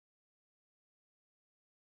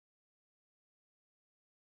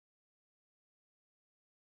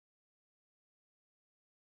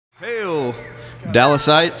Hail,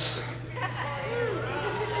 Dallasites.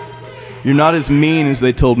 You're not as mean as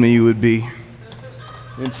they told me you would be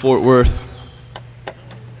in Fort Worth.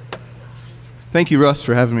 Thank you, Russ,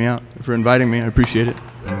 for having me out, for inviting me. I appreciate it.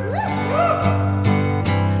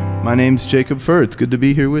 My name's Jacob Furr. It's good to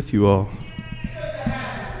be here with you all.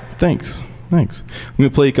 Thanks. I'm going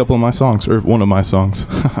to play a couple of my songs, or one of my songs.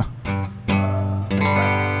 All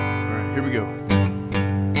right, here we go.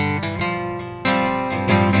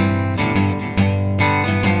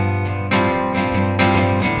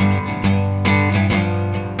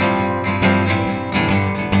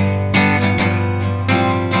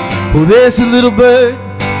 Oh, there's a little bird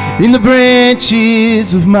in the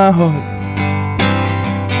branches of my heart,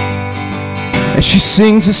 and she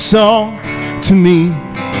sings a song to me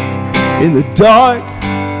in the dark.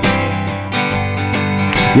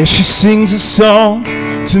 Yeah, she sings a song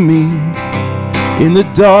to me in the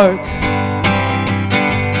dark.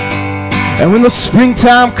 And when the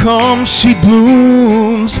springtime comes, she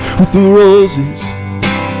blooms with the roses,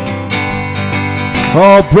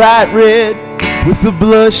 all bright red with the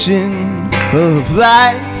blushing of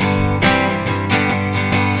life.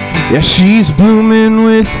 Yeah, she's blooming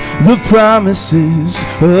with the promises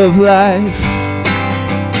of life.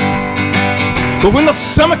 But when the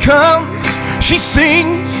summer comes, she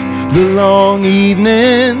sings the long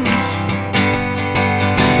evenings,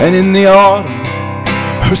 and in the autumn,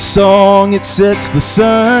 her song, it sets the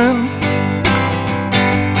sun.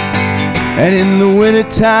 And in the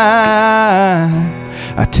wintertime,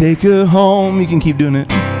 I take her home. You can keep doing it.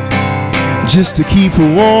 Just to keep her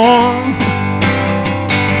warm.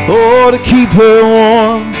 Oh, to keep her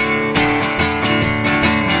warm.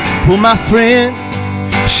 Well, my friend,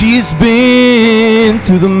 she has been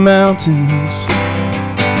through the mountains,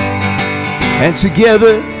 and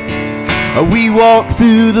together we walk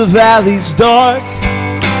through the valleys dark.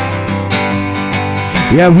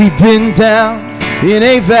 Yeah, we've been down in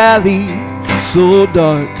a valley so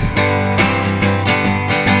dark.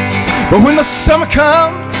 But when the summer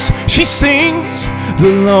comes, she sings the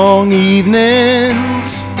long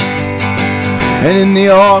evenings, and in the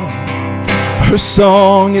autumn, her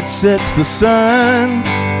song, it sets the sun.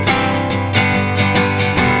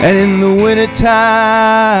 And in the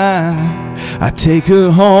wintertime, I take her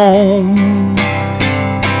home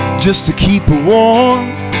just to keep her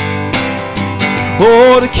warm.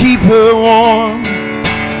 Oh, to keep her warm.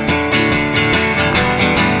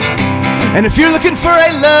 And if you're looking for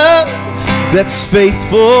a love that's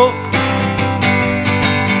faithful,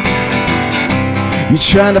 you're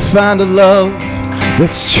trying to find a love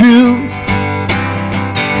that's true,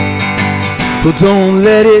 well, don't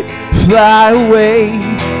let it fly away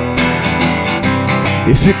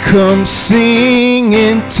if it comes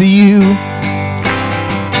singing to you.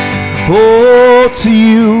 Oh, to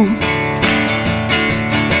you.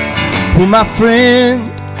 Well, my friend,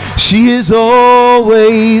 she has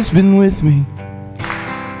always been with me,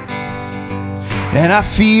 and I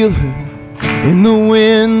feel her in the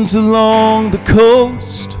winds along the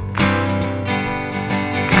coast.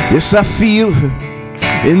 Yes, I feel her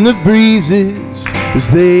in the breezes as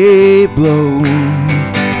they blow.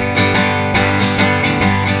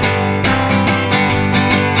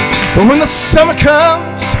 But when the summer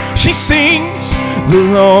comes, she sings the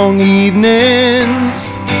long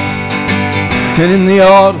evenings, and in the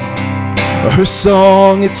autumn, her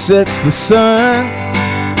song, it sets the sun.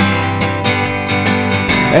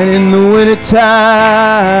 And in the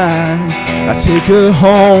wintertime, I take her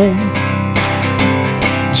home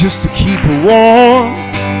just to keep her warm.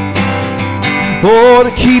 Oh,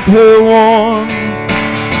 to keep her warm.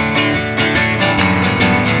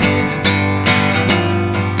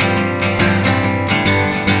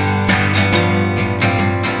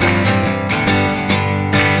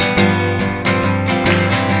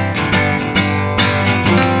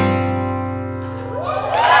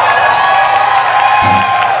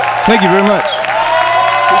 Thank you very much.